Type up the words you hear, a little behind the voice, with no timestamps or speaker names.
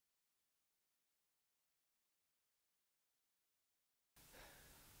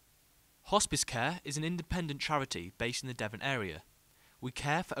Hospiscare is an independent charity based in the Devon area. We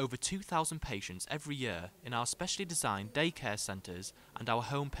care for over 2,000 patients every year in our specially designed daycare centres and our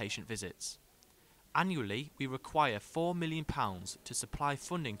home patient visits. Annually, we require £4 million to supply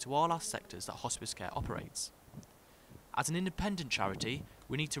funding to all our sectors that Hospiscare operates. As an independent charity,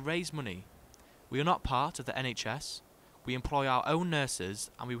 we need to raise money. We are not part of the NHS, we employ our own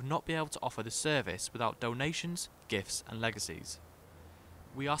nurses, and we would not be able to offer the service without donations, gifts and legacies.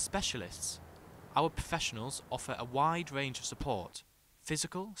 We are specialists. Our professionals offer a wide range of support: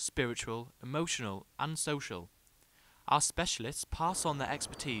 physical, spiritual, emotional and social. Our specialists pass on their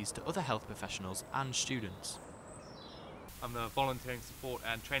expertise to other health professionals and students. I'm the Volunteering Support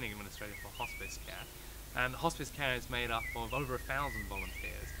and Training Administrator for Hospiscare, and Hospiscare is made up of over 1,000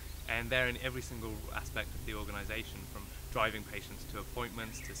 volunteers, and they're in every single aspect of the organisation, from driving patients to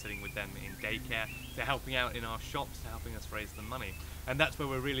appointments, to sitting with them in daycare, to helping out in our shops, to helping us raise the money. And that's where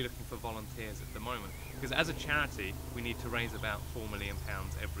we're really looking for volunteers at the moment, because as a charity we need to raise about £4 million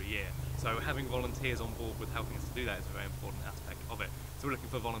every year. So having volunteers on board with helping us to do that is a very important aspect of it. So we're looking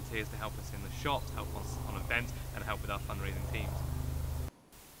for volunteers to help us in the shops, help us on events and help with our fundraising teams.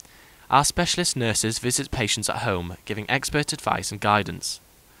 Our specialist nurses visit patients at home, giving expert advice and guidance.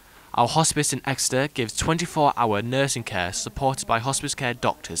 Our hospice in Exeter gives 24-hour nursing care supported by Hospiscare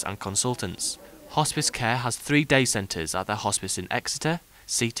doctors and consultants. Hospiscare has 3 day centres at their hospice in Exeter,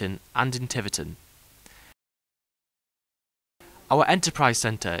 Seaton and in Tiverton. Our enterprise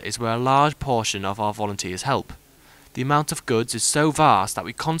centre is where a large portion of our volunteers help. The amount of goods is so vast that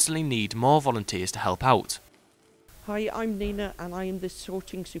we constantly need more volunteers to help out. Hi, I'm Nina and I am the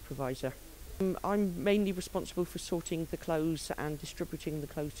sorting supervisor. I'm mainly responsible for sorting the clothes and distributing the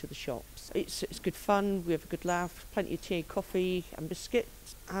clothes to the shops. It's good fun, we have a good laugh, plenty of tea, coffee and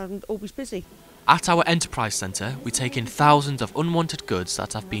biscuits, and always busy. At our enterprise centre, we take in thousands of unwanted goods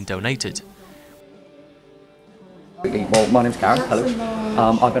that have been donated. Well, my name's Gareth,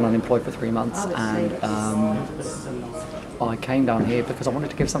 hello. I've been unemployed for 3 months, and I came down here because I wanted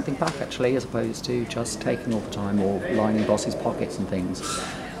to give something back, actually, as opposed to just taking all the time or lining bosses' pockets and things.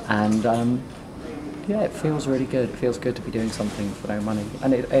 And yeah, it feels really good. It feels good to be doing something for no money.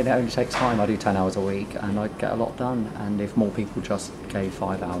 And it only takes time. I do 10 hours a week and I get a lot done. And if more people just gave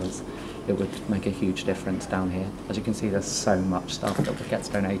 5 hours, it would make a huge difference down here. As you can see, there's so much stuff that gets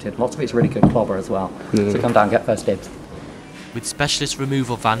donated. Lots of it's really good clobber as well. So come down and get first dibs. With specialist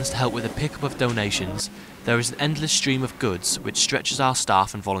removal vans to help with the pickup of donations, there is an endless stream of goods which stretches our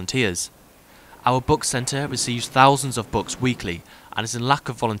staff and volunteers. Our book centre receives thousands of books weekly and is in lack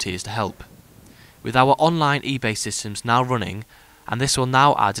of volunteers to help. With our online eBay systems now running, and this will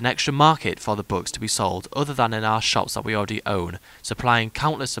now add an extra market for the books to be sold other than in our shops that we already own, supplying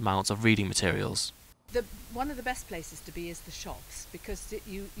countless amounts of reading materials. One of the best places to be is the shops, because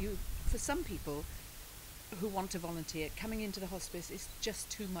for some people who want to volunteer, coming into the hospice is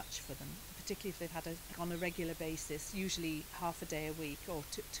just too much for them, particularly if they've had on a regular basis, usually half a day a week or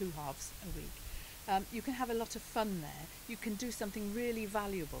two halves a week. You can have a lot of fun there. You can do something really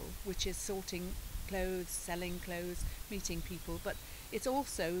valuable, which is sorting clothes, selling clothes, meeting people, but it's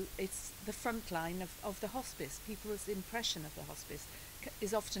the front line of the hospice. People's impression of the hospice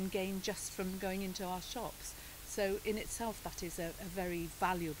is often gained just from going into our shops. So in itself that is a very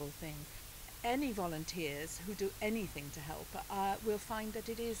valuable thing. Any volunteers who do anything to help will find that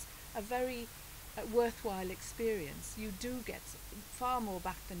it is a very worthwhile experience. You do get far more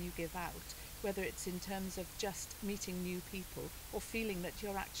back than you give out, whether it's in terms of just meeting new people or feeling that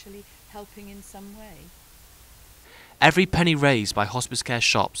you're actually helping in some way. Every penny raised by Hospiscare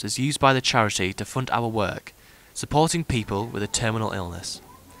shops is used by the charity to fund our work, supporting people with a terminal illness.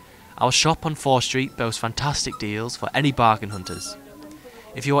 Our shop on 4th Street boasts fantastic deals for any bargain hunters.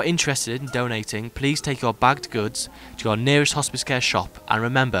 If you are interested in donating, please take your bagged goods to your nearest Hospiscare shop, and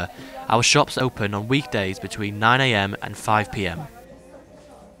remember, our shops open on weekdays between 9 AM and 5 PM.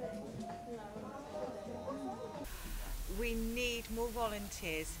 We need more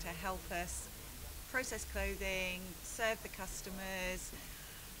volunteers to help us process clothing, serve the customers,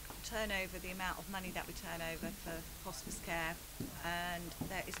 turn over the amount of money that we turn over for Hospiscare, and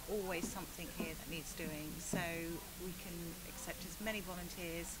there is always something here that needs doing, so we can accept as many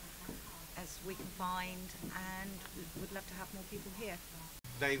volunteers as we can find, and would love to have more people here.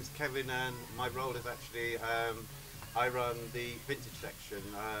 Name's Kevin, and my role is actually I run the vintage section,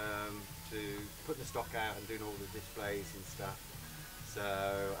 to put the stock out and doing all the displays and stuff. So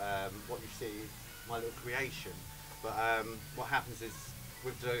what you see is my little creation, but what happens is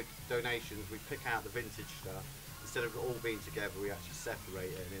with donations we pick out the vintage stuff. Instead of all being together, we actually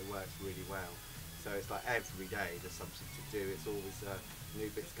separate it and it works really well. So it's like every day there's something to do. It's always new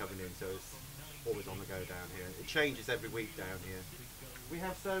bits coming in, so it's always on the go down here. It changes every week down here. We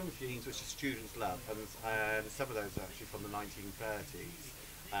have sewing machines which the students love, and some of those are actually from the 1930s,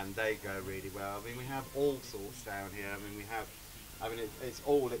 and they go really well. I mean, we have all sorts down here. I mean, it's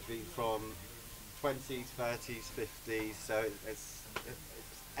all literally from 20s, 30s, 50s, so it's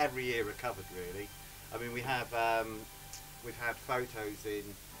every year recovered really. I mean, we've had photos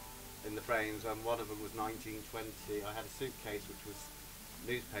in the frames, and one of them was 1920. I had a suitcase which was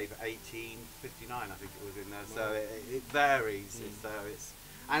newspaper 1859, I think it was in there. So it varies.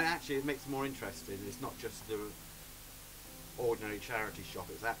 And actually it makes it more interesting. It's not just the ordinary charity shop.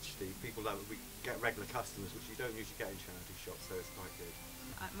 It's actually people that we get regular customers, which you don't usually get in charity shops. So it's quite good.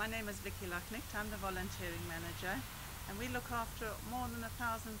 My name is Vicky Lucknick. I'm the volunteering manager, and we look after more than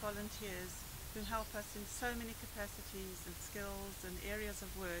 1,000 volunteers who help us in so many capacities and skills and areas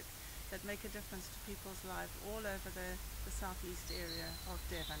of work that make a difference to people's lives all over the southeast area of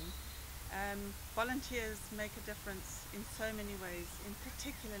Devon. Volunteers make a difference in so many ways, in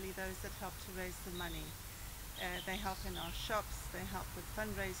particularly those that help to raise the money. They help in our shops, they help with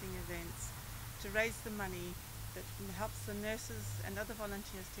fundraising events to raise the money that helps the nurses and other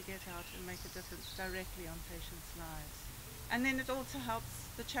volunteers to get out and make a difference directly on patients' lives. And then it also helps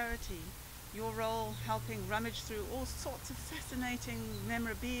the charity. Your role helping rummage through all sorts of fascinating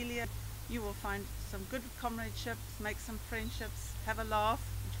memorabilia. You will find some good comradeships, make some friendships, have a laugh,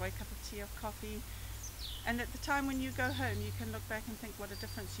 enjoy a cup of tea or coffee. And at the time when you go home, you can look back and think what a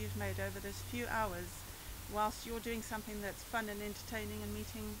difference you've made over those few hours whilst you're doing something that's fun and entertaining and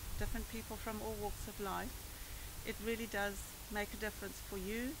meeting different people from all walks of life. It really does make a difference for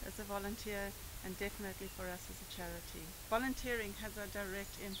you as a volunteer and definitely for us as a charity. Volunteering has a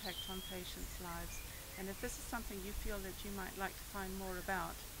direct impact on patients' lives, and if this is something you feel that you might like to find more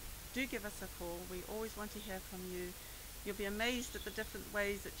about, do give us a call. We always want to hear from you. You'll be amazed at the different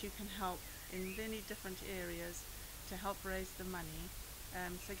ways that you can help in many different areas to help raise the money.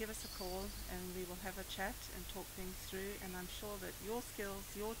 So give us a call and we will have a chat and talk things through, and I'm sure that your skills,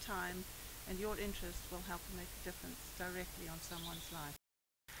 your time and your interest will help to make a difference directly on someone's life.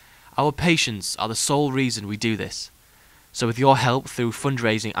 Our patients are the sole reason we do this. So with your help through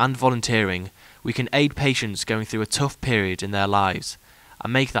fundraising and volunteering, we can aid patients going through a tough period in their lives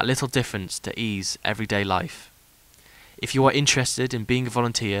and make that little difference to ease everyday life. If you are interested in being a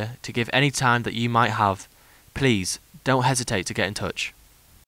volunteer to give any time that you might have, please don't hesitate to get in touch.